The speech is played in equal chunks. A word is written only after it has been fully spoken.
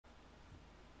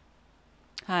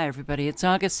Hi everybody, it's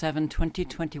August 7,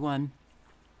 2021.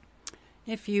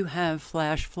 If you have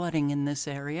flash flooding in this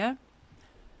area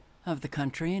of the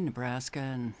country, in Nebraska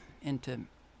and into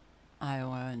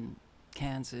Iowa and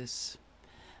Kansas,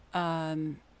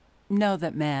 know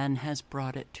that man has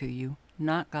brought it to you,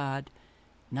 not God,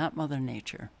 not Mother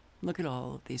Nature. Look at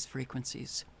all of these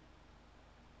frequencies.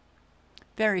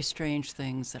 Very strange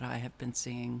things that I have been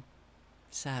seeing.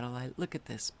 Satellite, look at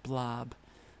this blob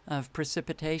of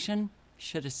precipitation.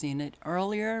 Should have seen it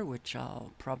earlier, which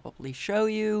I'll probably show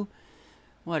you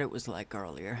what it was like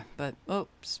earlier. But,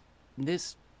 oops,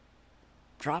 this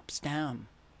drops down.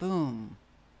 Boom.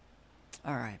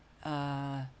 All right.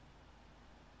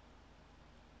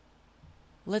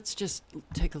 Let's just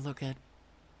take a look at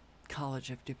College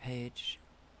of DuPage.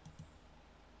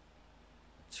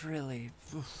 It's really,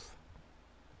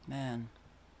 man,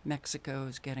 Mexico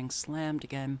is getting slammed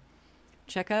again.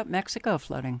 Check out Mexico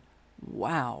flooding.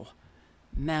 Wow.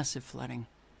 Massive flooding.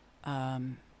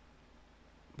 But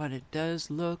it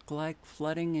does look like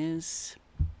flooding is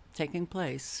taking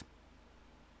place.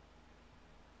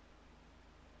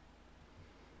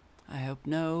 I hope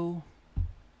no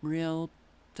real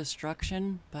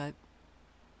destruction, but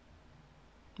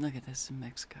look at this in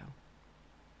Mexico.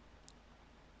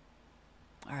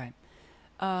 All right.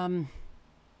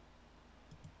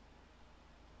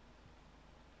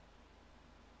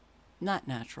 Not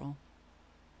natural.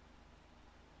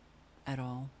 At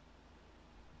all.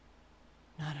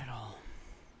 Not at all.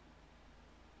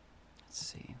 Let's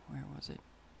see, where was it?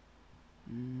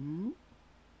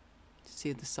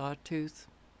 See the sawtooth?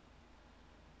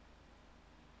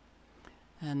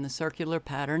 And the circular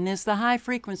pattern is the high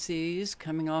frequencies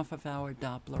coming off of our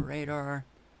Doppler radar.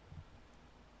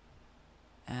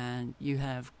 And you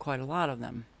have quite a lot of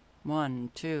them. 1,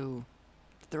 2,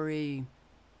 3,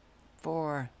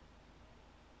 4.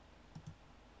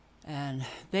 And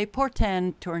they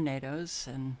portend tornadoes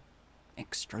and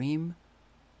extreme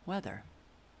weather.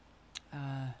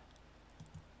 Let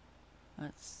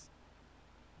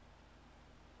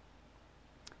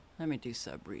me do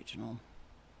sub-regional.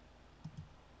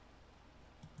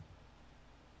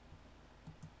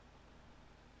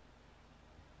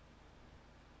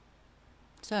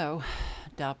 So,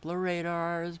 Doppler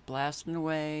radar is blasting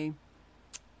away.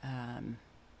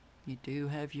 You do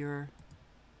have your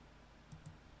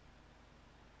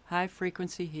high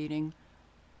frequency heating.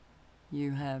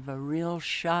 You have a real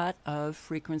shot of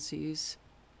frequencies.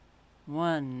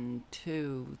 1,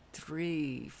 2,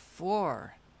 3,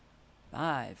 4,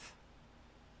 5.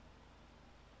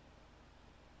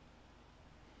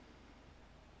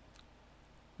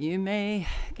 You may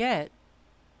get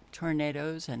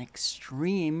tornadoes and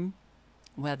extreme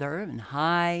weather and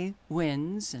high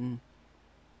winds and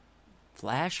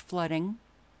flash flooding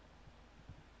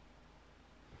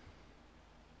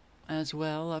as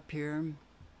well up here in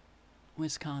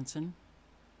Wisconsin.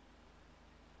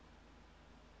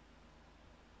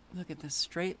 Look at this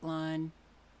straight line.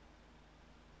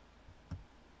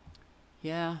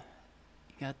 Yeah,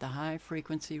 you got the high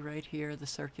frequency right here, the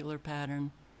circular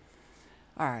pattern.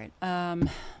 All right,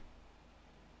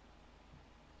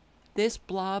 this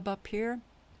blob up here,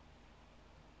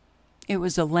 it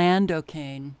was a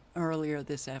landocane earlier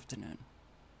this afternoon.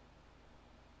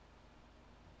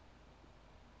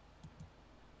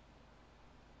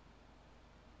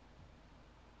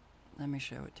 Let me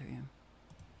show it to you.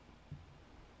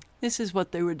 This is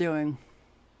what they were doing.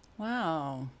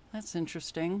 Wow, that's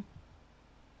interesting.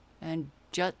 And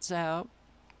juts out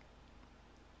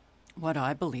what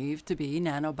I believe to be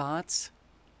nanobots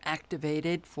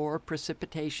activated for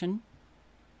precipitation.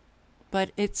 But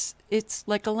it's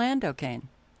like a landocane.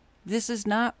 This is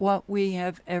not what we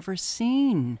have ever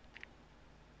seen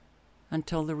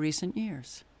until the recent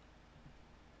years.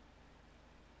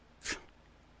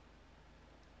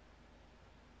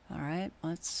 All right,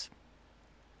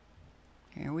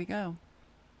 here we go.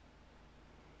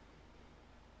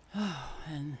 Oh,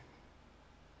 and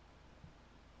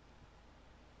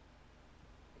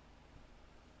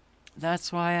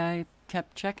that's why I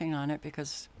kept checking on it,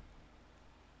 because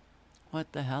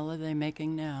what the hell are they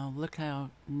making now? Look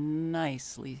how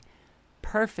nicely,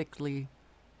 perfectly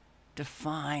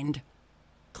defined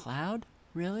cloud,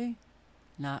 really?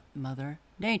 Not Mother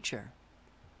Nature.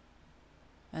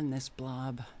 And this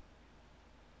blob.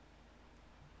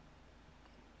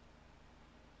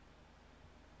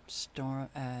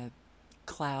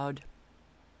 Cloud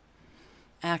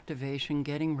activation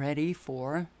getting ready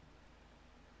for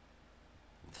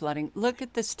flooding. Look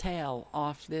at this tail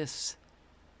off this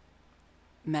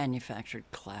manufactured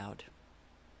cloud.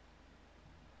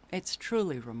 It's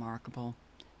truly remarkable.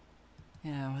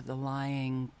 You know, the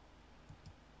lying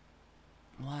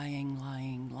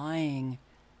Lying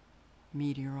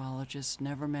meteorologists,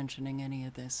 never mentioning any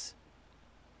of this.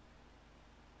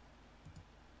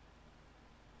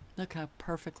 Look how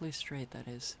perfectly straight that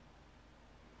is.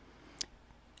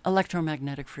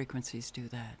 Electromagnetic frequencies do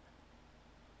that.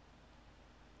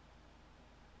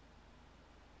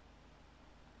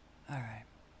 All right.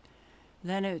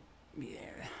 Then it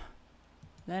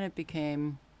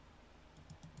became,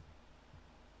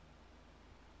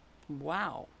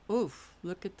 wow, oof,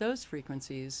 look at those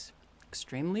frequencies.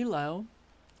 Extremely low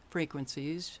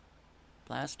frequencies,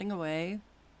 blasting away.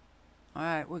 All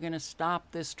right, we're going to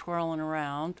stop this twirling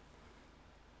around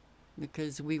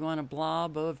because we want a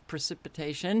blob of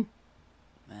precipitation,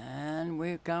 and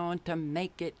we're going to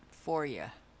make it for you.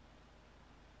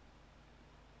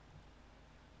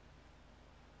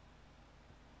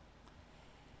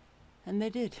 And they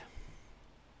did.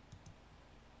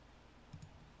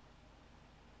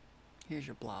 Here's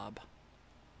your blob.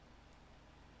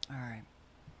 All right.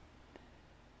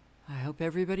 I hope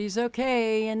everybody's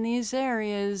okay in these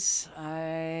areas.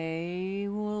 I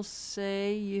will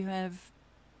say you have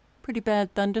pretty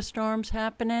bad thunderstorms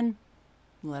happening.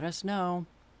 Let us know.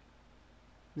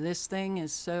 This thing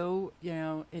is so,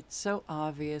 it's so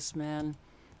obvious, man.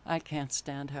 I can't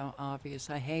stand how obvious.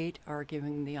 I hate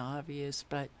arguing the obvious,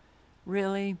 but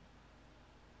really?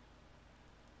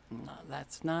 No,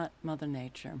 that's not Mother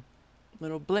Nature.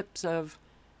 Little blips of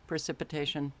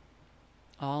precipitation,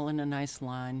 all in a nice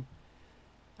line.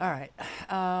 All right.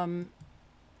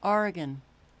 Oregon.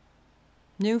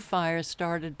 New fire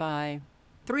started by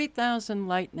 3,000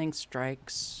 lightning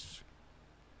strikes.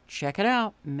 Check it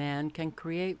out. Man can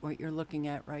create what you're looking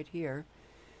at right here.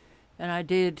 And I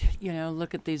did,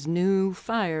 look at these new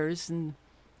fires, and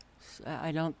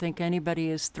I don't think anybody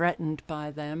is threatened by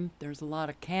them. There's a lot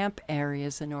of camp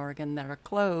areas in Oregon that are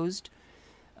closed.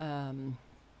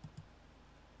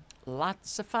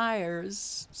 Lots of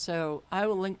fires. So I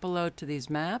will link below to these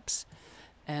maps,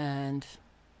 and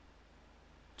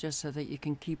just so that you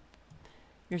can keep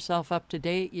yourself up to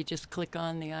date, you just click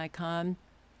on the icon.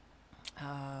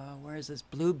 Where is this?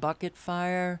 Blue Bucket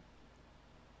Fire,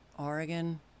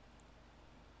 Oregon.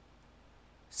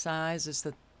 Size is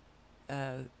the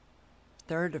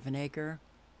third of an acre.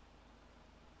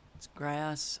 It's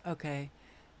grass. Okay.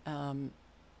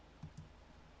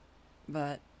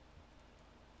 But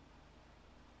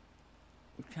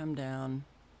come down.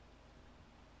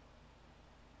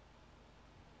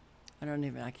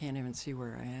 I can't even see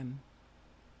where I am.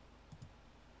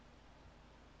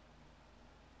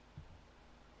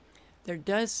 There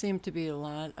does seem to be a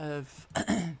lot of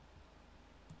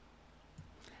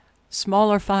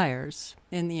smaller fires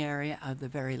in the area of the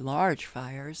very large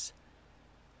fires.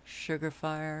 Sugar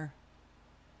Fire,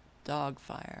 Dog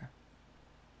Fire,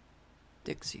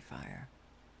 Dixie Fire.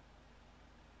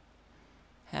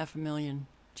 500,000,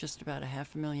 just about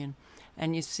 500,000.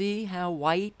 And you see how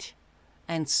white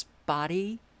and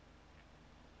spotty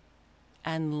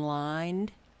and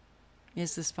lined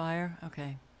is this fire?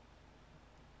 Okay.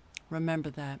 Remember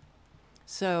that.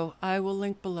 So I will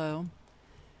link below.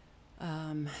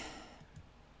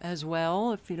 As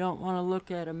well, if you don't want to look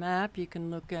at a map, you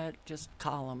can look at just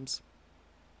columns.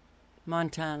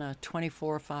 Montana,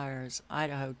 24 fires.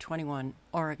 Idaho, 21.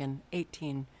 Oregon,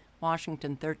 18.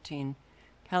 Washington, 13.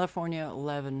 California,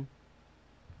 11.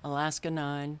 Alaska,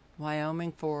 9.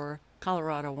 Wyoming, 4.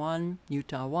 Colorado, 1.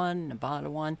 Utah, 1.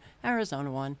 Nevada, 1. Arizona,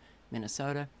 1.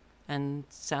 Minnesota, and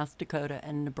South Dakota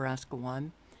and Nebraska,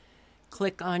 1.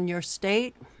 Click on your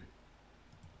state,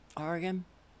 Oregon,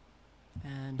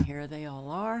 and here they all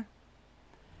are.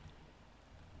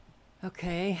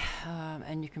 Okay,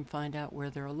 and you can find out where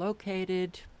they're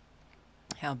located,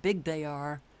 how big they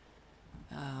are,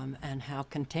 and how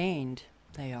contained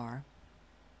they are,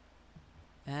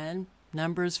 and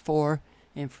numbers for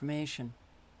information,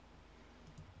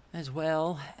 as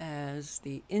well as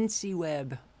the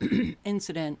INCIWeb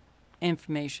Incident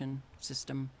Information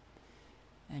System.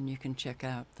 And you can check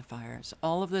out the fires.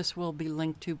 All of this will be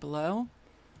linked to below.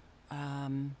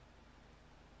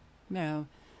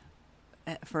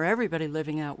 For everybody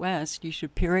living out west, you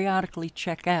should periodically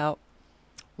check out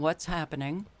what's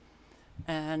happening.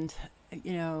 And,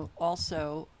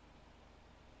 also,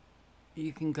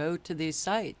 you can go to these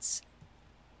sites,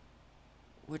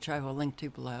 which I will link to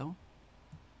below.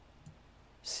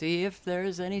 See if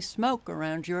there's any smoke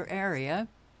around your area.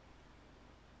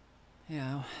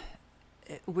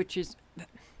 Which is,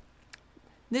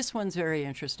 this one's very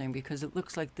interesting because it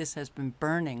looks like this has been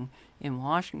burning in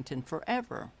Washington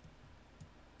forever.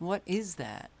 What is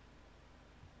that?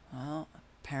 Well,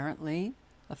 apparently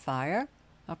a fire.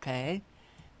 Okay.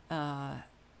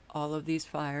 all of these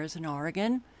fires in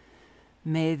Oregon.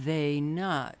 May they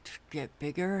not get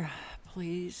bigger,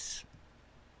 please.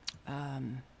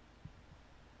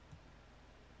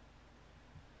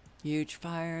 Huge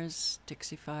fires,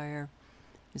 Dixie Fire.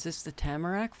 Is this the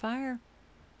Tamarack Fire?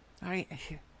 I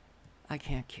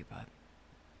can't keep up.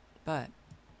 But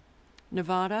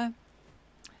Nevada,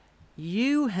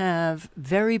 you have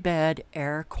very bad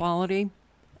air quality,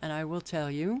 and I will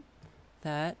tell you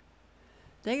that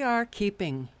they are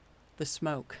keeping the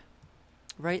smoke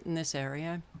right in this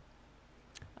area.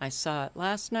 I saw it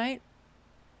last night,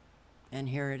 and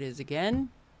here it is again.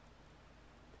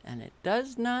 And it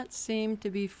does not seem to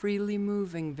be freely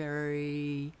moving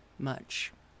very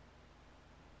much.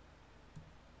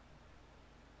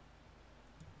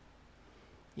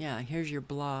 Yeah, here's your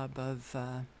blob of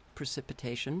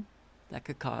precipitation that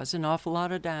could cause an awful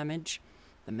lot of damage.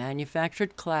 The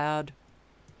manufactured cloud.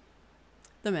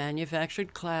 The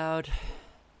manufactured cloud.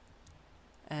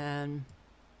 And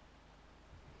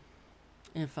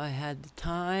if I had the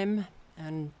time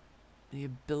and the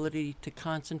ability to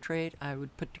concentrate, I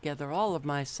would put together all of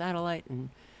my satellite and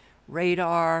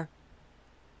radar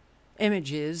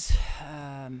images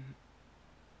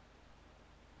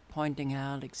pointing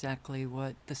out exactly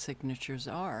what the signatures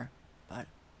are, but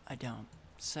I don't.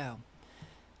 So,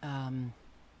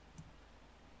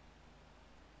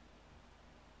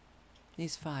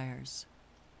 these fires,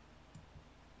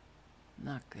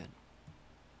 not good.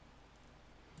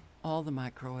 All the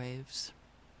microwaves,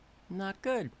 not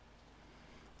good.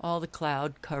 All the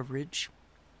cloud coverage,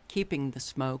 keeping the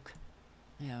smoke,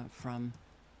 from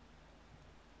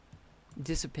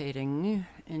dissipating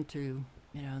into,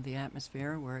 the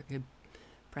atmosphere where it could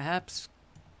perhaps,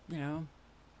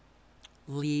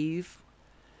 leave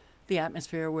the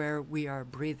atmosphere where we are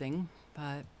breathing.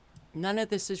 But none of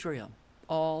this is real.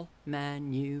 All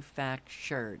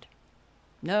manufactured.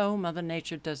 No, Mother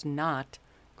Nature does not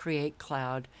create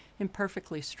cloud in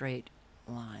perfectly straight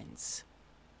lines.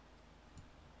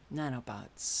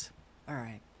 Nanobots. All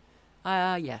right.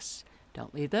 Yes.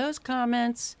 Don't leave those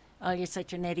comments. Oh, you're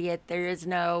such an idiot. There is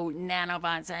no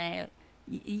nanobots.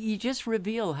 You just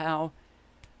reveal how,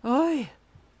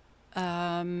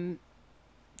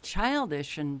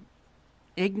 childish and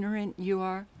ignorant you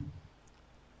are.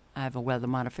 I have a weather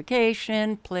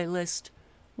modification playlist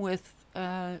with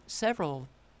several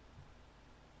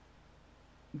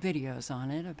videos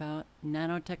on it about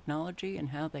nanotechnology and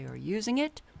how they are using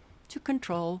it to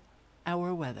control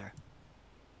our weather.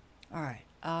 All right.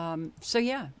 So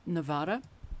yeah, Nevada.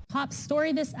 Top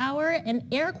story this hour, an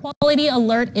air quality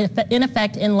alert in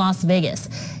effect in Las Vegas.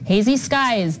 Hazy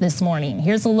skies this morning.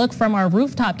 Here's a look from our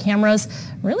rooftop cameras.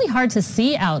 Really hard to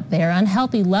see out there.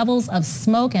 Unhealthy levels of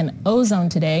smoke and ozone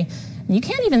today. You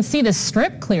can't even see the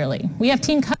strip clearly. We have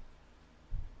Team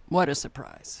What a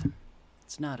surprise.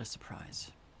 It's not a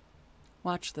surprise.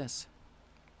 Watch this.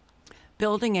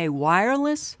 Building a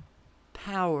wireless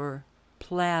power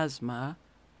plasma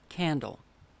candle.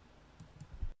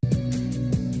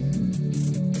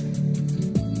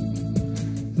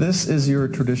 This is your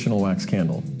traditional wax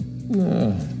candle.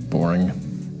 Boring.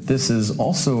 This is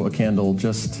also a candle,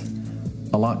 just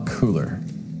a lot cooler.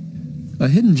 A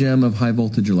hidden gem of high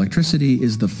voltage electricity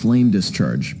is the flame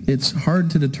discharge. It's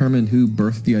hard to determine who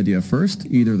birthed the idea first,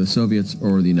 either the Soviets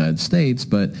or the United States,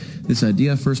 but this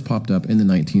idea first popped up in the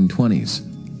 1920s.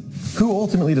 Who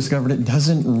ultimately discovered it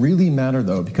doesn't really matter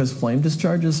though, because flame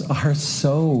discharges are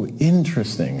so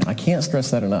interesting. I can't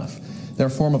stress that enough. They're a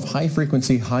form of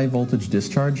high-frequency, high-voltage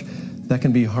discharge that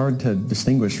can be hard to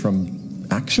distinguish from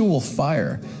actual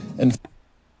fire. And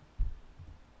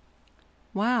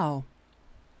wow.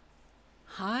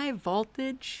 High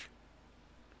voltage?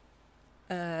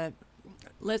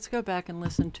 Let's go back and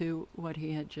listen to what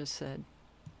he had just said.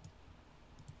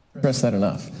 Stress that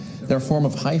enough. They're a form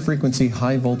of high-frequency,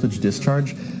 high-voltage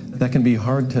discharge that can be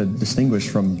hard to distinguish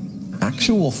from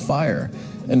actual fire.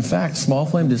 In fact, small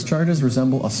flame discharges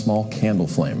resemble a small candle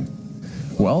flame.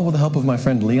 Well, with the help of my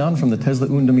friend Leon from the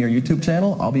Teslaundmehr YouTube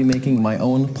channel, I'll be making my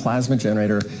own plasma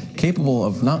generator capable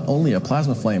of not only a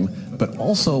plasma flame, but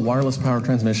also wireless power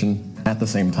transmission at the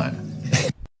same time.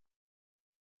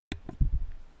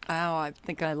 Oh, I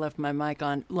think I left my mic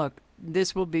on. Look,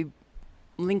 this will be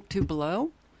linked to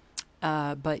below.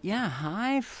 But yeah,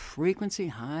 high frequency,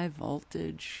 high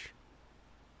voltage.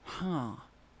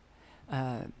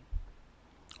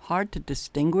 Hard to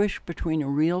distinguish between a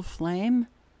real flame.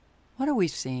 What are we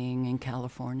seeing in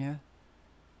California?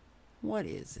 What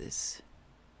is this?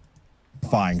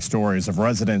 Terrifying stories of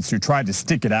residents who tried to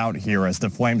stick it out here as the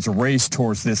flames raced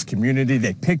towards this community.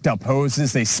 They picked up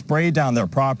hoses, they sprayed down their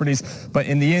properties, but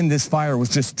in the end, this fire was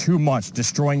just too much,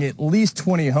 destroying at least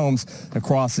 20 homes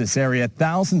across this area.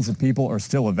 Thousands of people are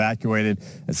still evacuated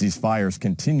as these fires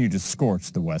continue to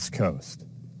scorch the West Coast.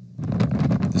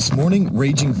 This morning,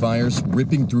 raging fires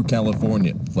ripping through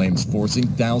California, flames forcing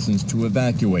thousands to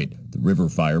evacuate. The river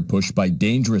fire pushed by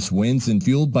dangerous winds and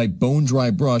fueled by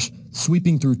bone-dry brush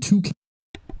sweeping through two.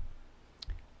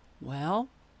 Well,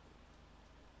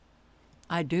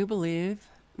 I do believe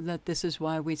that this is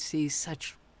why we see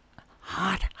such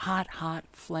hot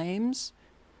flames,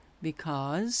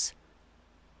 because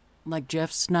like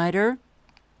Jeff Synder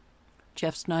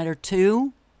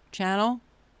 2 channel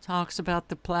talks about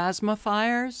the plasma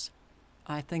fires.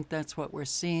 I think that's what we're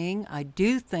seeing. I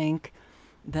do think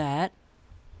that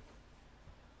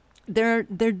they're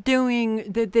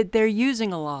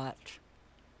using a lot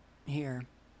here.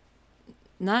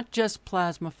 Not just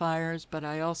plasma fires, but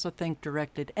I also think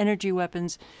directed energy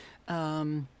weapons,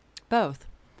 both.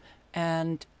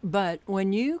 But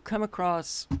when you come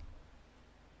across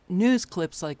news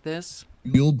clips like this,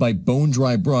 fueled by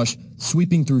bone-dry brush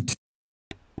sweeping through.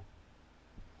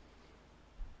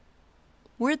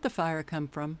 Where'd the fire come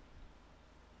from?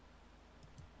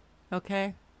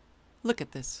 Okay, look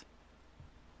at this.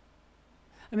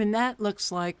 I mean, that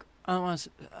looks like almost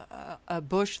a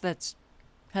bush that's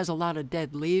has a lot of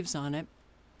dead leaves on it,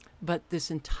 but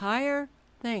this entire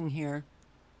thing here,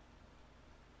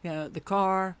 you know, the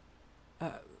car,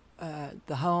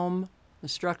 the home, the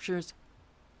structures,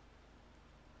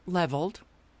 leveled.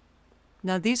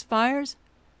 Now these fires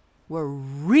were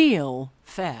real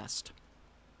fast.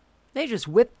 They just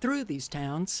whipped through these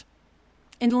towns.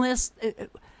 Unless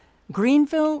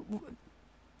Greenville,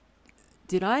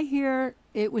 did I hear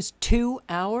it was 2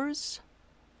 hours?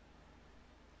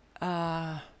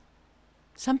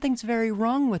 Something's very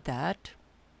wrong with that.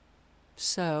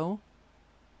 So,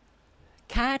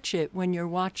 catch it when you're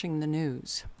watching the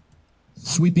news.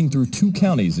 Sweeping through 2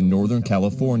 counties in Northern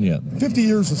California. 50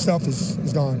 years of stuff is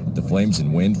gone. The flames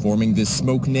and wind forming this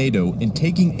smoke-nado and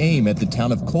taking aim at the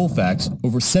town of Colfax.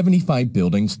 Over 75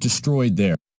 buildings destroyed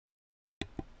there.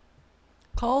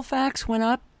 Colfax went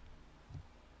up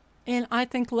in, I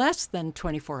think, less than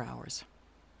 24 hours.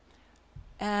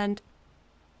 And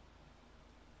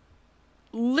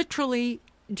literally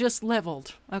just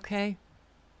leveled, okay?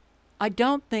 I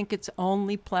don't think it's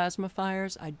only plasma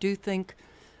fires. I do think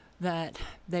that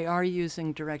they are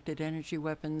using directed energy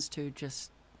weapons to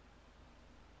just...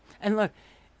 And look,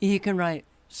 you can write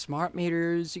smart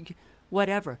meters,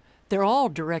 whatever. They're all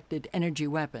directed energy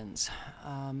weapons.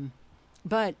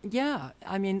 But yeah,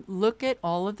 I mean, look at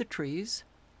all of the trees.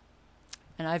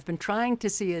 And I've been trying to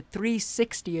see a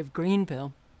 360 of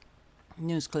Greenville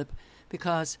news clip,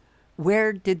 because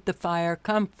where did the fire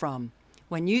come from?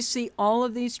 When you see all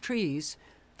of these trees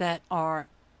that are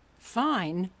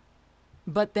fine,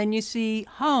 but then you see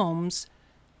homes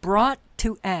brought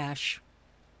to ash,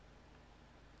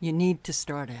 you need to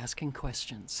start asking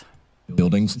questions.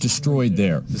 Buildings destroyed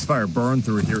there. This fire burned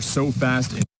through here so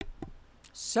fast.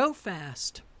 So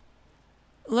fast.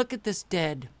 Look at this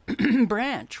dead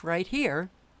branch right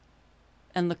here,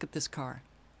 and look at this car.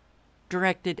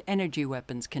 Directed energy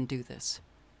weapons can do this.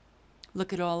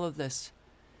 Look at all of this.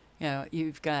 You know,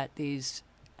 you've got these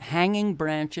hanging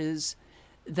branches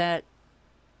that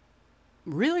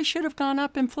really should have gone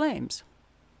up in flames.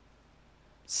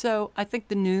 So I think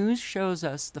the news shows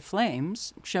us the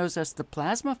flames, shows us the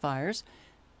plasma fires.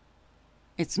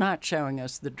 It's not showing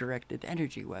us the directed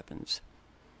energy weapons.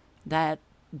 That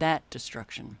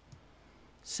destruction.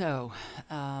 So,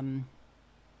 God,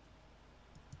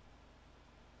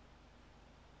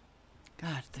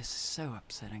 this is so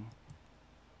upsetting.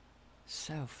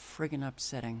 So friggin'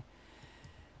 upsetting.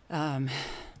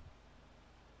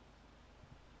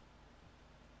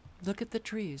 Look at the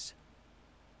trees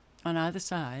on either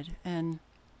side, and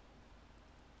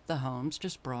the homes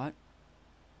just brought,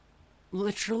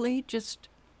 literally just,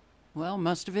 well,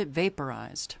 most of it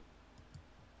vaporized.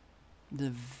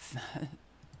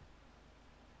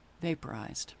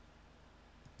 Vaporized.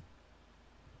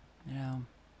 You know.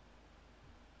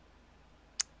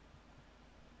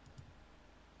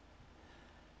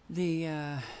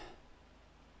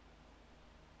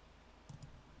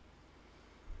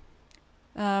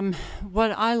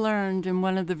 What I learned in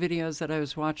one of the videos that I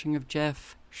was watching of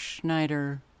Jeff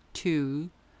Synder2,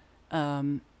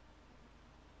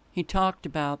 he talked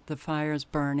about the fires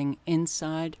burning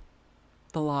inside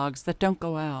the logs that don't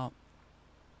go out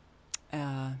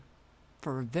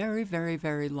for a very, very,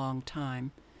 very long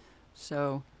time.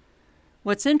 So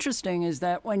What's interesting is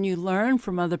that when you learn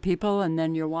from other people and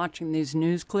then you're watching these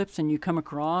news clips and you come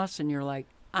across and you're like,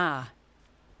 ah,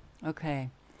 okay.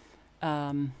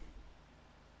 I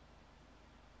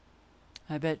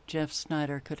bet Jeff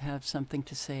Snyder could have something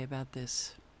to say about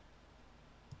this.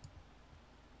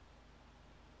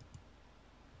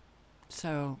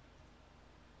 So,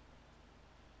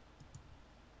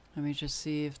 let me just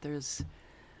see if there's...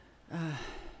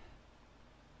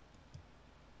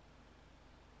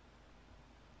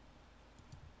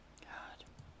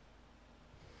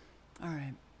 All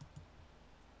right.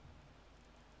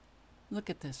 Look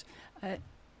at this.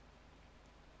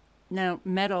 Now,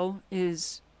 metal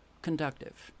is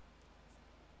conductive.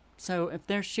 So if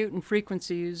they're shooting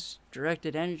frequencies,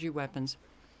 directed energy weapons,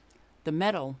 the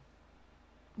metal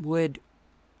would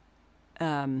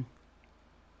be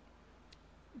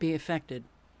affected.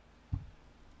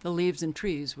 The leaves and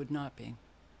trees would not be.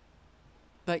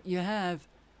 But you have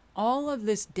all of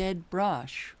this dead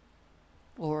brush,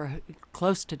 or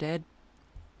close to dead,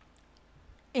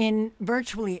 in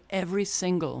virtually every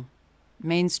single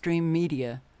mainstream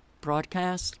media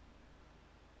broadcast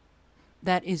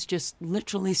that is just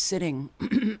literally sitting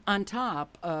on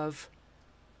top of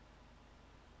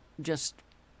just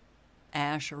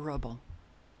ash or rubble.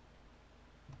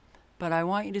 But I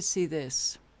want you to see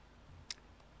this.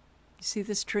 You see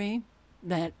this tree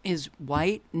that is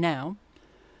white now?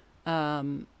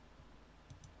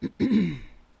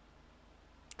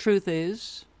 Truth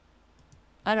is,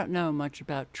 I don't know much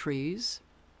about trees.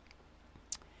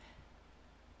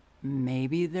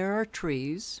 Maybe there are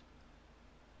trees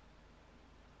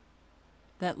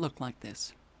that look like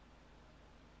this.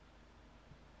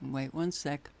 Wait one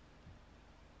sec.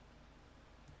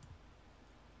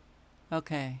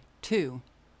 Okay, two.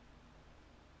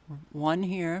 One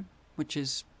here, which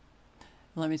is,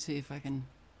 let me see if I can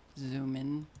zoom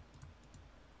in.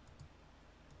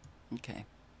 Okay.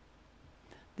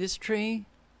 This tree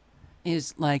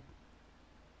is like,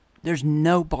 there's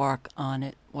no bark on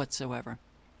it whatsoever.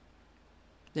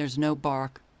 There's no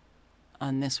bark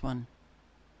on this one.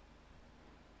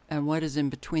 And what is in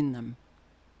between them?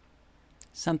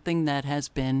 Something that has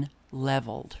been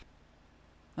leveled.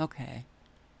 Okay,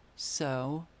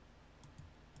 so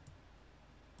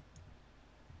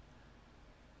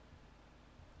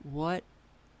what?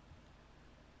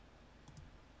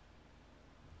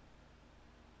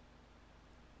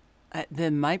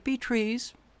 There might be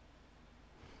trees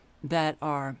that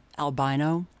are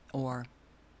albino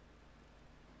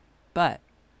but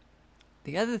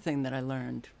the other thing that I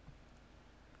learned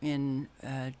in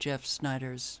Jeff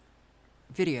Snyder's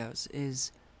videos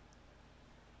is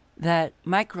that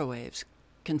microwaves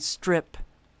can strip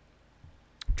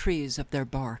trees of their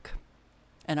bark.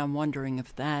 And I'm wondering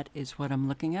if that is what I'm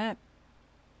looking at.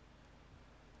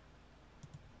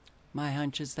 My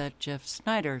hunch is that Jeff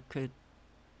Snyder could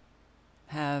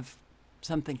have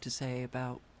something to say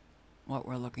about what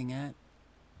we're looking at.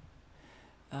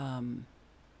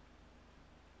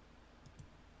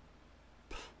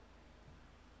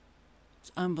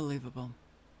 It's unbelievable.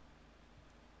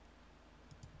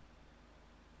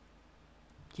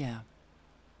 Yeah.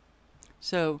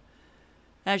 So,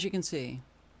 as you can see,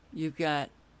 you've got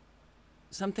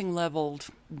something leveled,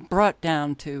 brought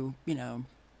down to, you know,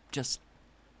 just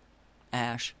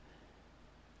ash.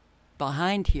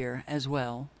 Behind here as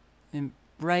well, and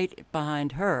right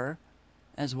behind her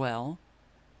as well.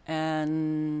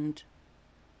 And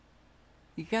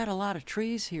you got a lot of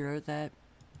trees here that,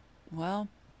 well,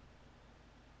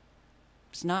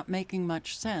 it's not making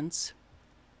much sense.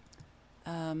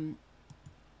 I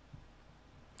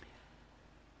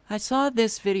saw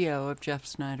this video of Jeff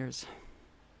Snyder's,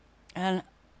 and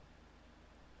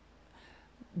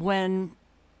when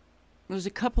it was a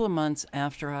couple of months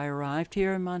after I arrived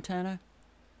here in Montana,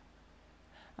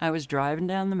 I was driving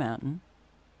down the mountain,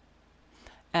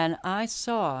 and I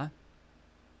saw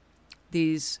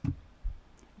these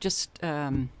just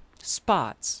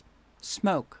spots,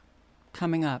 smoke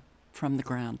coming up from the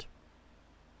ground.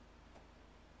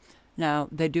 Now,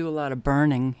 they do a lot of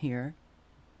burning here,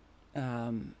 you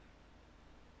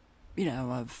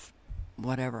know, of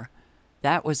whatever.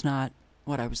 That was not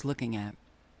what I was looking at.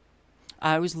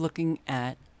 I was looking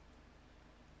at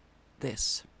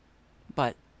this,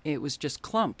 but it was just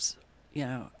clumps, you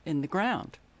know, in the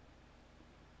ground.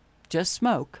 Just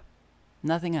smoke,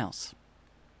 nothing else.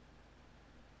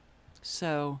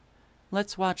 So,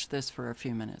 let's watch this for a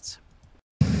few minutes.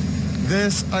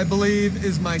 This, I believe,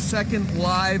 is my second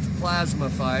live plasma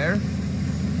fire.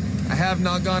 I have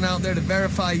not gone out there to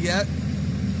verify yet,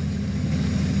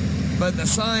 but the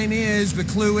sign is, the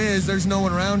clue is, there's no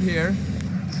one around here.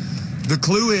 The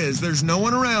clue is there's no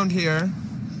one around here.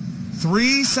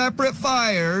 3 separate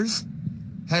fires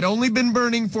had only been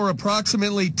burning for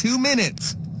approximately 2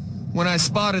 minutes when I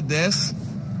spotted this.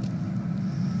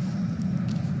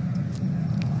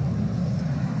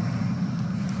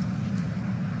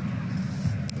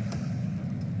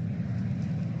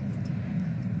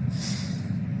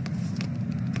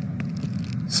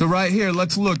 So right here,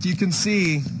 let's look. You can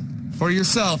see for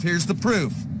yourself, here's the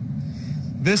proof.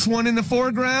 This one in the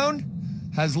foreground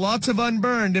has lots of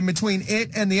unburned in between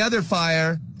it and the other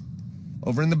fire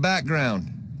over in the background.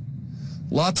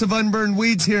 Lots of unburned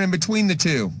weeds here in between the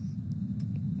two.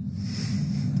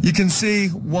 You can see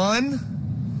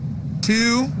 1,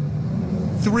 2,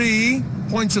 3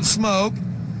 points of smoke,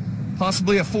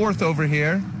 possibly a 4th over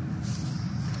here.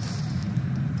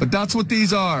 But that's what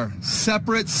these are,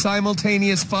 separate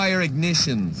simultaneous fire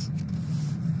ignitions.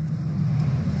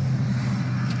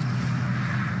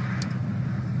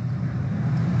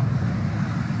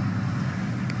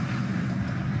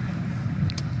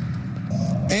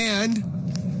 And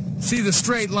see the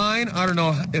straight line? I don't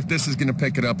know if this is going to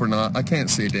pick it up or not. I can't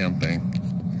see a damn thing.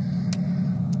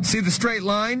 See the straight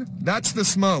line? That's the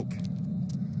smoke.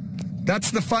 That's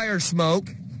the fire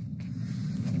smoke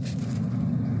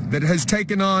that has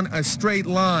taken on a straight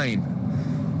line.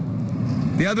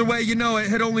 The other way you know it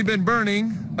had only been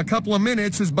burning a couple of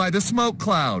minutes is by the smoke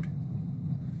cloud.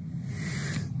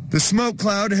 The smoke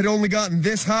cloud had only gotten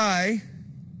this high.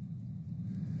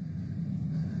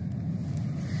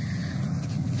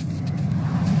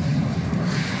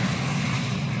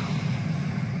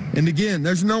 And again,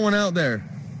 there's no one out there.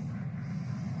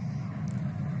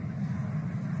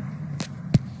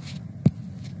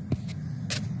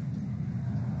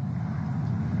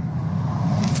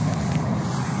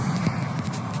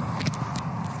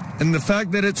 And the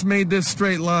fact that it's made this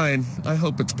straight line, I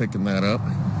hope it's picking that up.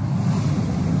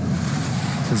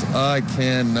 Because I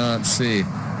cannot see.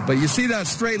 But you see that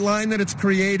straight line that it's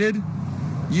created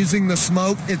using the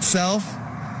smoke itself?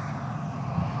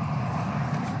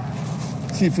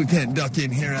 See if we can't duck in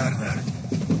here out of that.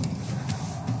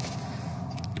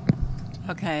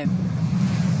 Okay.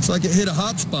 It's like it hit a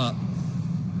hot spot.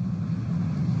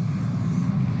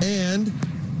 And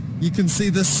you can see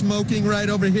the smoking right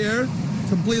over here,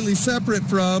 completely separate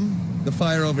from the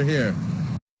fire over here.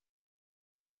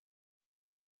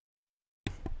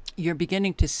 You're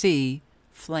beginning to see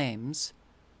flames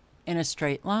in a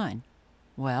straight line.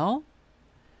 Well,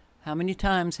 how many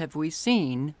times have we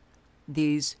seen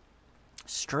these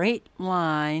straight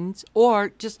lines, or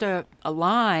just a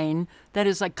line that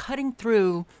is like cutting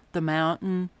through the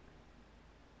mountain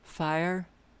fire?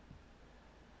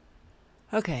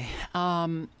 Okay,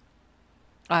 I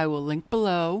will link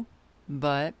below,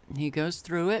 but he goes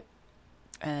through it,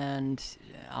 and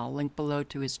I'll link below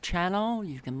to his channel.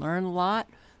 You can learn a lot.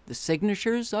 The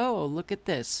signatures, oh, look at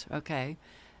this. Okay,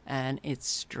 and it's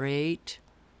straight.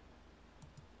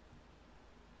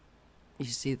 You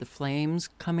see the flames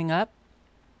coming up.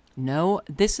 No,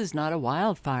 this is not a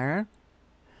wildfire.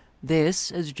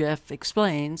 This, as Jeff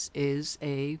explains, is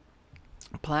a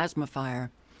plasma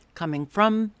fire coming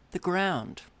from the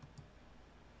ground.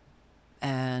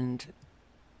 And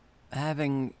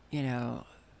having, you know,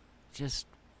 just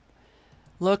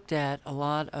looked at a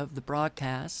lot of the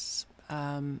broadcasts,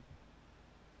 I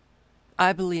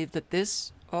believe that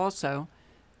this also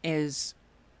is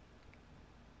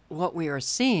what we are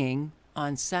seeing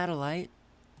on satellite,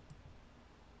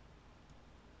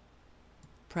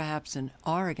 perhaps in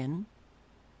Oregon.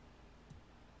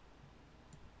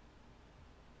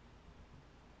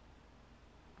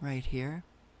 Right here.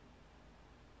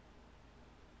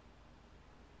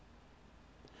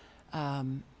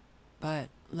 But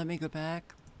let me go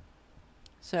back.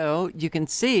 So you can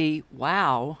see,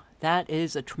 wow, that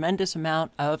is a tremendous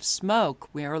amount of smoke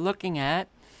we are looking at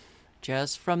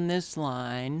just from this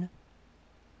line.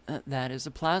 That is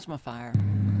a plasma fire.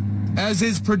 As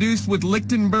is produced with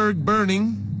Lichtenberg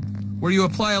burning, where you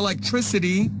apply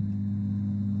electricity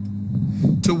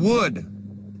to wood.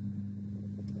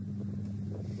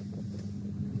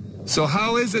 So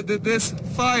how is it that this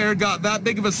fire got that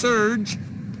big of a surge?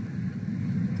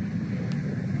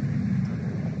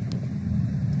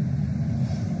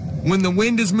 When the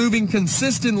wind is moving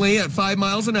consistently at 5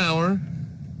 miles an hour,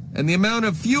 and the amount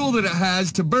of fuel that it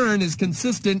has to burn is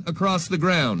consistent across the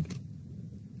ground,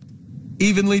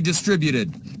 evenly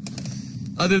distributed.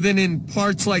 Other than in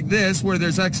parts like this where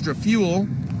there's extra fuel.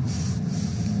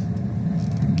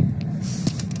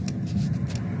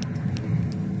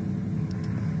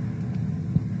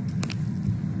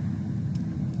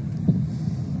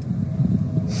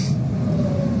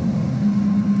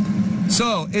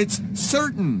 So it's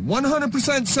certain,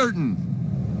 100%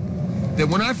 certain, that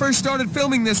when I first started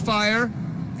filming this fire,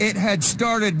 it had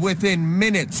started within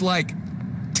minutes, like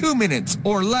 2 minutes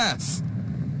or less.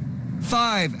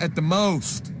 5 at the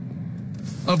most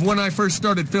of when I first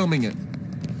started filming it.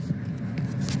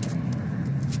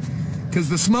 Because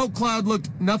the smoke cloud looked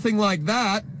nothing like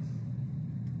that.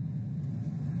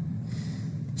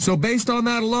 So based on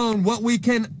that alone, what we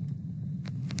can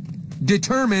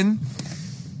determine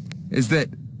is that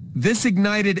this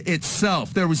ignited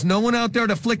itself. There was no one out there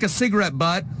to flick a cigarette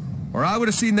butt, or I would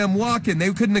have seen them walking.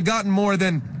 They couldn't have gotten more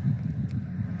than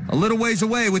a little ways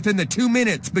away within the 2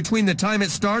 minutes between the time it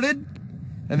started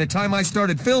and the time I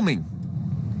started filming.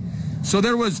 So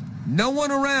there was no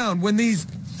one around when these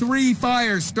 3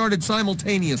 fires started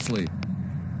simultaneously.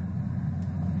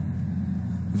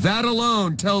 That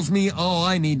alone tells me all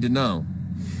I need to know.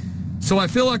 So I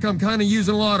feel like I'm kind of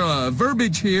using a lot of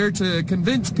verbiage here to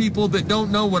convince people that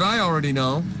don't know what I already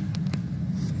know.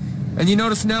 And you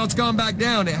notice now it's gone back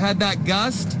down. It had that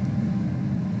gust,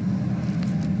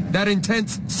 that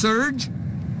intense surge,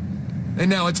 and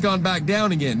now it's gone back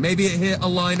down again. Maybe it hit a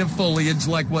line of foliage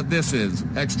like what this is,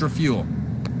 extra fuel.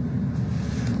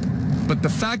 But the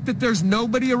fact that there's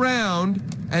nobody around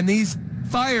and these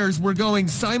fires were going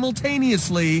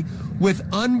simultaneously with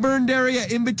unburned area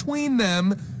in between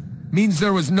them means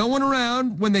there was no one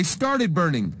around when they started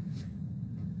burning,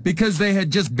 because they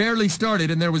had just barely started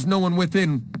and there was no one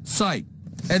within sight,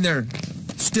 and there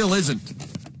still isn't.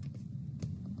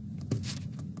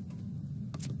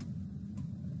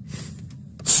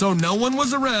 So no one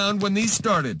was around when these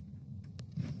started.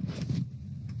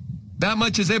 That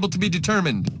much is able to be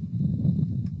determined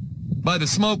by the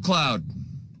smoke cloud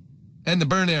and the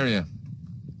burn area.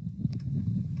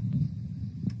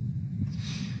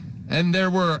 And there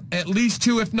were at least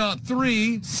 2, if not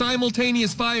 3,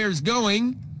 simultaneous fires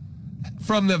going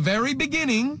from the very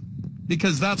beginning,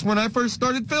 because that's when I first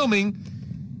started filming,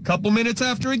 a couple minutes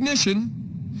after ignition,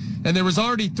 and there was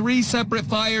already 3 separate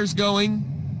fires going.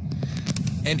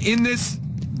 And in this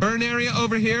burn area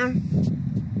over here,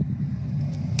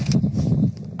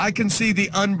 I can see the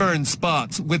unburned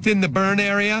spots within the burn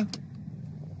area.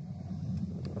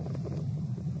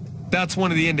 That's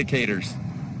one of the indicators.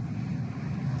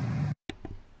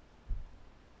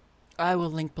 I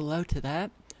will link below to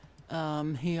that.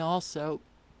 He also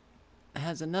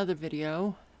has another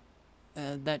video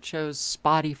that shows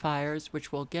spotty fires,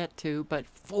 which we'll get to, but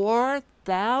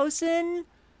 4,000?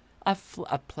 A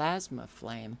plasma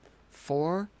flame.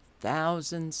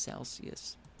 4,000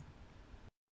 Celsius.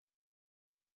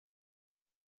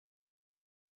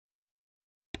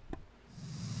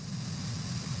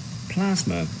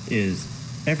 Plasma is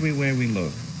everywhere we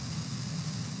look.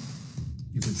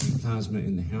 You can see plasma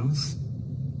in the house,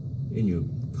 in your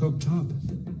cooktop.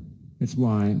 It's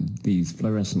why these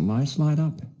fluorescent lights light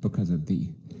up, because of the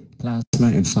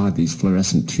plasma inside these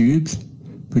fluorescent tubes,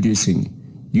 producing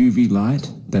UV light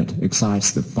that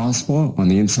excites the phosphor on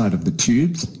the inside of the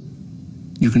tubes.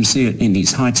 You can see it in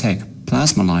these high-tech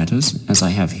plasma lighters, as I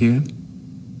have here.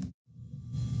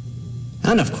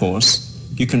 And of course,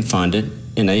 you can find it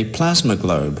in a plasma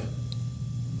globe.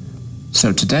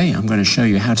 So today I'm going to show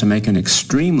you how to make an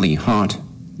extremely hot,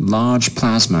 large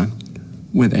plasma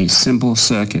with a simple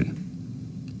circuit.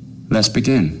 Let's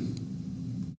begin.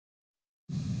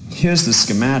 Here's the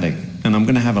schematic, and I'm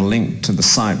going to have a link to the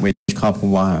site with copper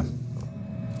wire.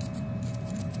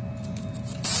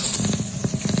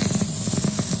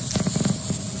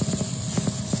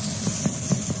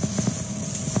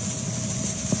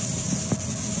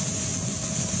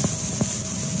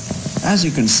 As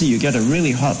you can see, you get a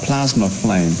really hot plasma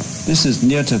flame. This is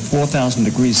near to 4,000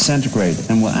 degrees centigrade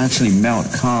and will actually melt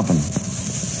carbon.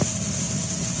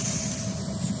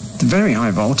 The very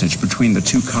high voltage between the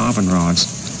 2 carbon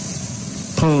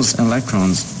rods pulls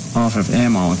electrons off of air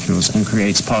molecules and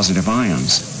creates positive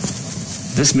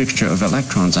ions. This mixture of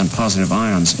electrons and positive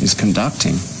ions is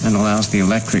conducting and allows the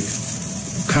electric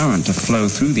current to flow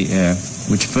through the air,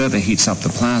 which further heats up the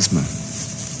plasma.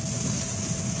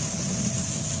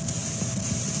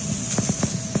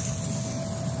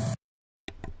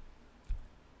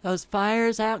 Those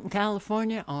fires out in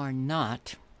California are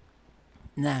not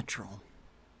natural.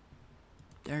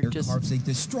 They're just... carves a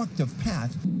destructive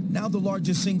path, now the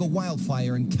largest single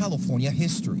wildfire in California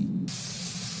history.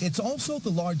 It's also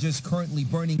the largest currently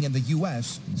burning in the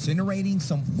U.S., incinerating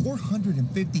some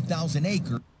 450,000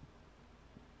 acres.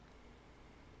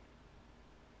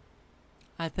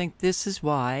 I think this is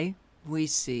why we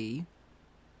see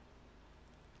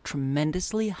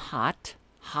tremendously hot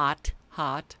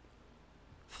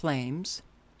flames,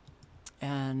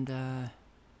 and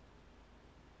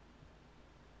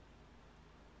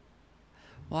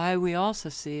why we also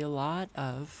see a lot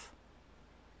of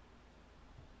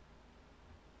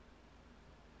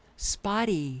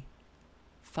spotty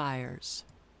fires.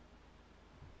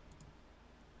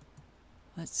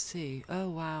 Let's see. Oh,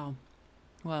 wow.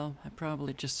 Well, I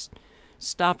probably just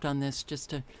stopped on this just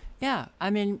to... Yeah, I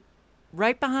mean,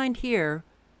 right behind here,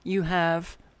 you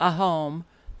have a home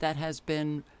that has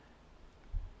been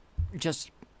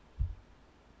just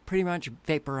pretty much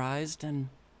vaporized, and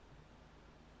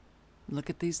look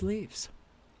at these leaves.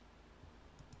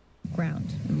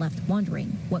 Ground and left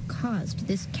wondering what caused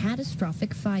this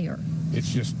catastrophic fire.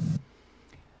 It's just...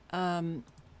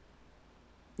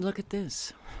 Look at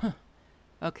this.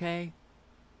 Okay.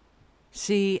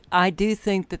 See, I do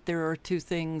think that there are two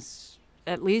things,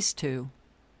 at least two,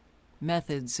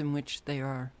 methods in which they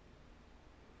are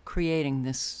creating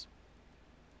this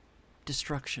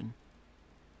destruction.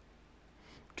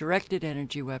 Directed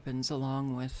energy weapons,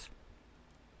 along with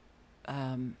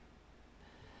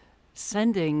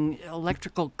sending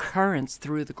electrical currents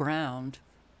through the ground,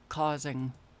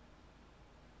 causing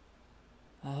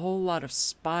a whole lot of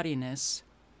spottiness.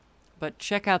 But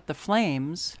check out the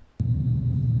flames.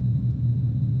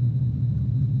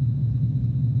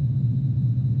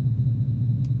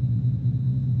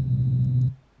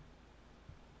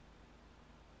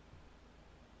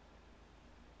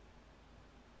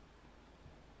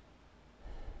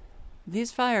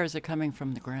 These fires are coming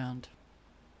from the ground.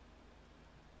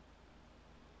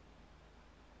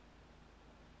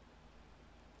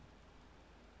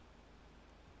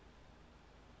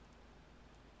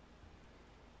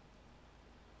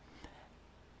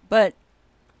 But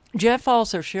Jeff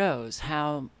also shows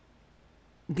how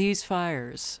these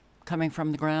fires coming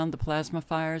from the ground, the plasma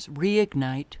fires,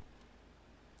 reignite.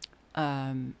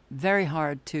 Very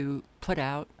hard to put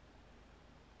out.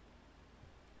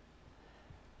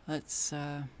 Let's,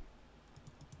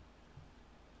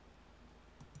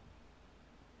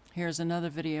 here's another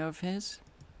video of his.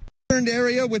 Burned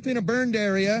area within a burned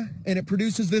area, and it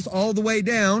produces this all the way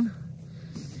down.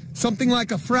 Something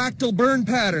like a fractal burn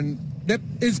pattern that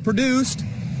is produced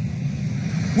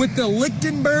with the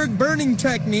Lichtenberg burning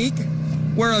technique,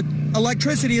 where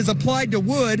electricity is applied to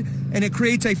wood and it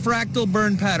creates a fractal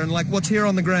burn pattern like what's here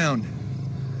on the ground.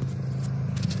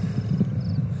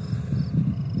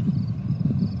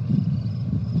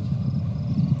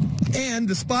 And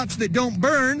the spots that don't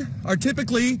burn are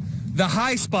typically the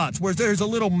high spots, where there's a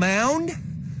little mound.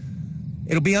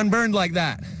 It'll be unburned like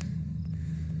that.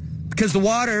 Because the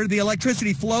water, the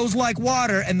electricity flows like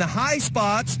water, and the high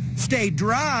spots stay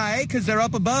dry because they're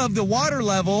up above the water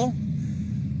level.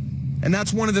 And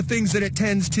that's one of the things that it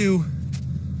tends to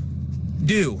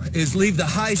do, is leave the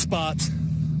high spots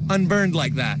unburned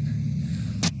like that.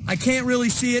 I can't really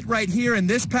see it right here in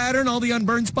this pattern. All the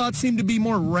unburned spots seem to be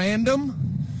more random.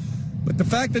 But the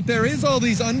fact that there is all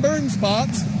these unburned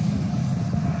spots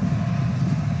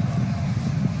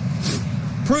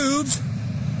proves,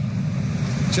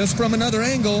 just from another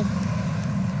angle,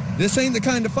 this ain't the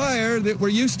kind of fire that we're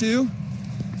used to.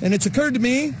 And it's occurred to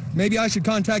me, maybe I should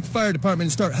contact the fire department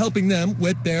and start helping them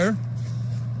with their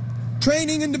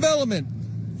training and development.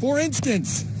 For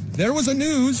instance, there was a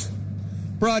news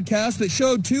broadcast that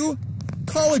showed 2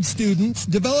 college students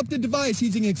developed a device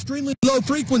using extremely low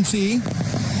frequency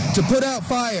to put out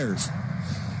fires.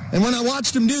 And when I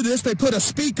watched them do this, they put a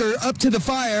speaker up to the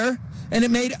fire, and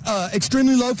it made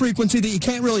extremely low frequency that you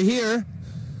can't really hear,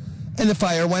 and the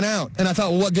fire went out. And I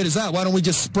thought, well, what good is that? Why don't we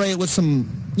just spray it with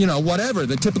some, you know, whatever,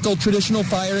 the typical traditional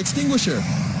fire extinguisher?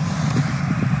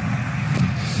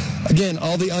 Again,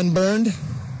 all the unburned.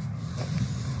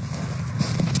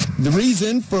 The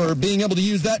reason for being able to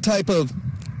use that type of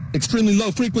extremely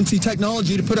low frequency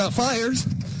technology to put out fires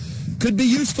could be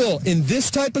useful in this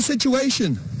type of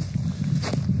situation,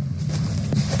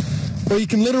 where you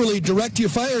can literally direct your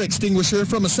fire extinguisher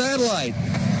from a satellite.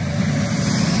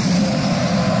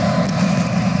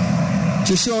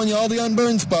 Just showing you all the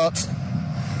unburned spots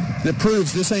that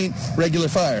proves this ain't regular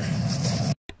fire.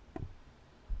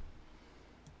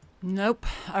 Nope.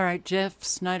 All right, Jeff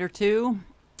Synder2,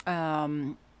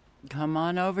 come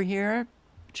on over here,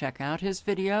 check out his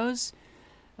videos.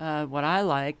 What I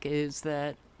like is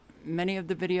that many of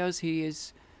the videos he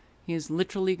is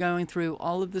literally going through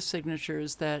all of the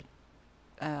signatures that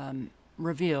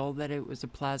reveal that it was a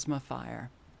plasma fire.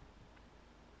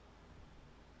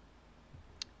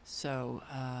 So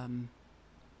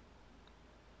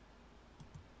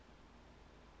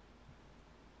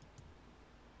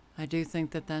I do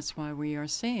think that that's why we are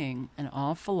seeing an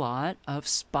awful lot of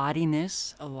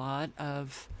spottiness, a lot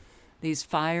of these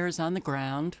fires on the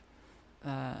ground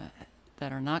that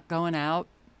are not going out.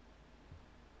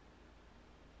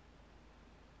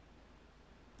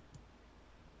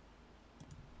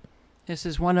 This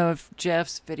is one of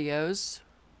Jeff's videos.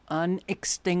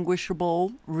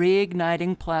 Unextinguishable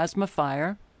reigniting plasma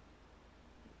fire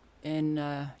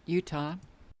in Utah.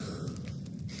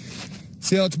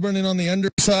 See how it's burning on the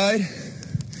underside?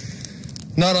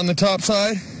 Not on the top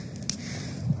side?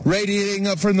 Radiating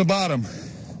up from the bottom.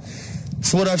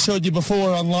 It's what I've showed you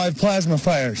before on live plasma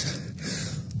fires.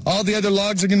 All the other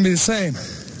logs are going to be the same.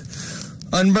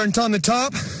 Unburnt on the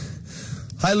top,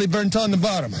 highly burnt on the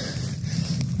bottom.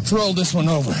 Let's roll this one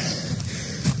over.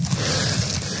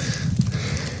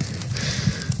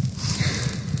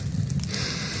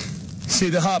 See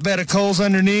the hot bed of coals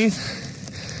underneath?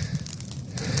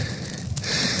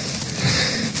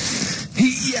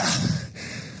 Yeah.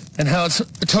 And how it's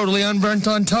totally unburnt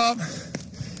on top?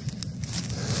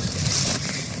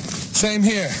 Same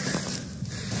here.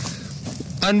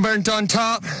 Unburnt on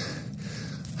top,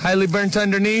 highly burnt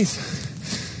underneath.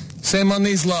 Same on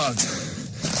these logs.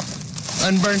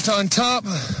 Unburnt on top.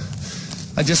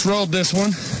 I just rolled this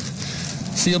one,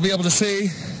 so you'll be able to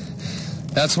see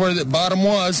that's where the bottom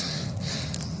was.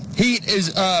 Heat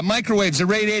is, microwaves are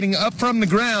radiating up from the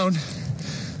ground,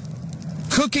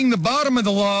 cooking the bottom of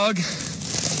the log,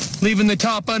 leaving the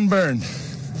top unburned.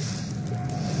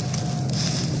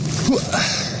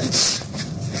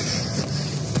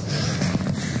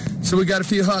 So we got a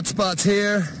few hot spots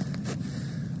here.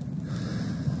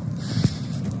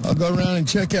 I'll go around and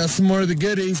check out some more of the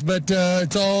goodies, but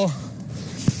it's all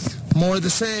more of the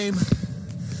same.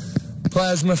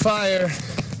 Plasma fire.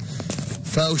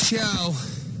 Faux show.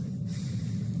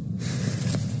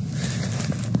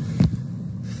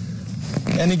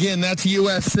 And again, that's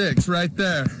US 6 right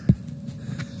there.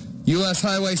 US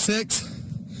Highway 6.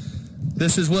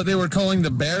 This is what they were calling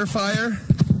the bear fire.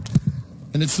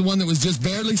 And it's the one that was just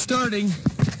barely starting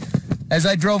as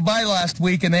I drove by last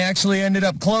week, and they actually ended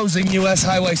up closing US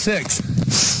Highway 6.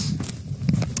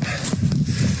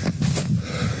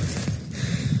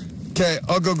 Okay,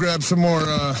 I'll go grab some more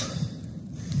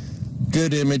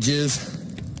good images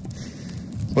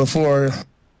before.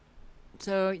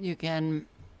 So you can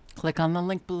click on the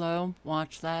link below,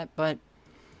 watch that, but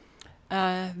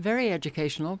very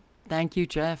educational. Thank you,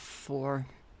 Jeff, for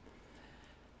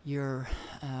your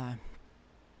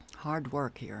hard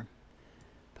work here,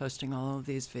 posting all of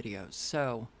these videos.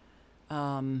 So,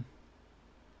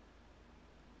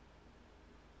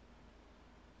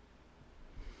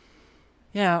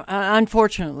 yeah,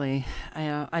 unfortunately,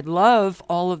 I'd love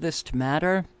all of this to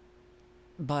matter,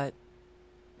 but,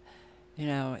 you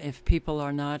know, if people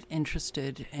are not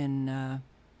interested in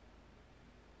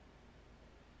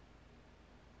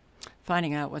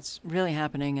finding out what's really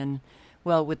happening, and,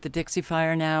 well, with the Dixie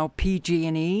Fire now,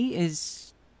 PG&E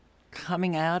is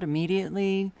coming out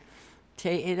immediately.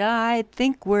 I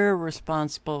think we're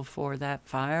responsible for that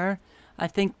fire. I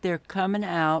think they're coming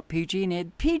out.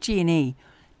 PG&E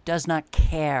does not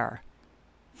care.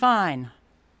 Fine,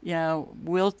 you know,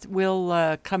 we'll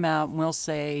come out and we'll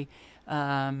say,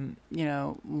 you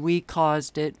know, we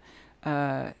caused it.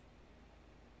 And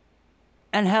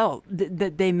hell,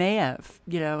 they may have,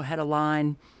 you know, had a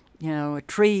line, you know, a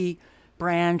tree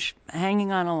branch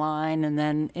hanging on a line, and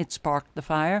then it sparked the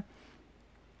fire.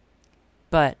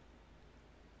 But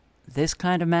this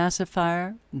kind of massive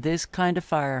fire, this kind of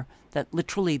fire that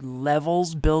literally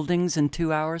levels buildings in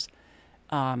 2 hours,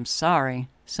 sorry,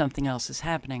 something else is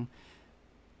happening.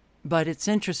 But it's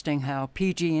interesting how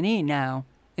PG&E now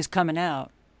is coming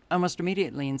out almost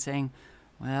immediately and saying,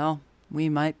 well, we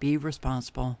might be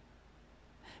responsible.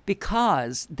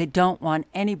 Because they don't want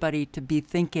anybody to be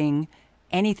thinking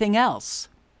anything else.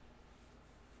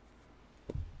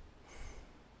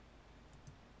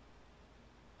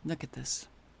 Look at this.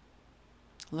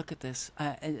 Look at this.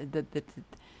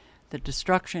 The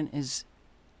destruction is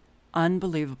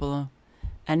unbelievable.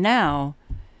 And now,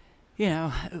 you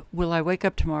know, will I wake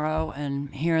up tomorrow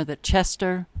and hear that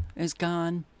Chester is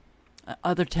gone?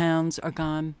 Other towns are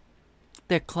gone.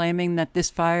 They're claiming that this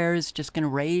fire is just going to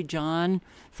rage on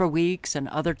for weeks, and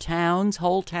other towns,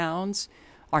 whole towns,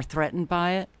 are threatened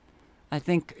by it. I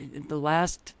think the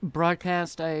last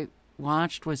broadcast I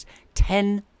watched was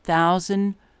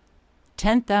 10,000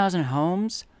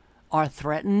 homes are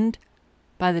threatened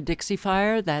by the Dixie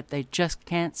Fire that they just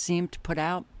can't seem to put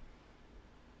out.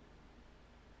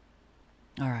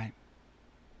 All right.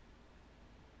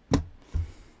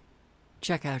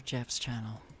 Check out Jeff's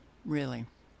channel. Really.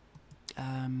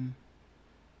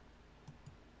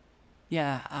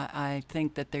 Yeah, I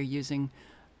think that they're using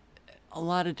a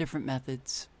lot of different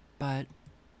methods, but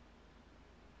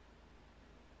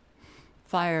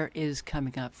fire is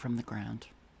coming up from the ground.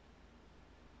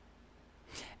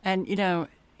 And, you know,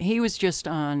 he was just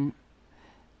on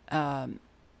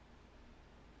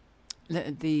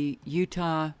the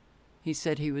Utah, he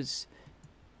said he was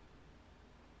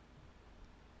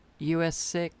US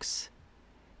 6.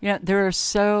 You know, there are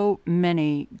so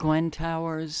many Glen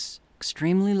towers,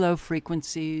 extremely low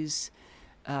frequencies,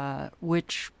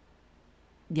 which,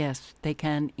 yes, they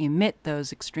can emit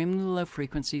those extremely low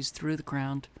frequencies through the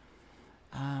ground,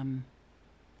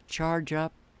 charge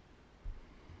up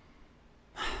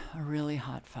a really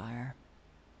hot fire.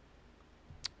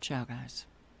 Ciao, guys.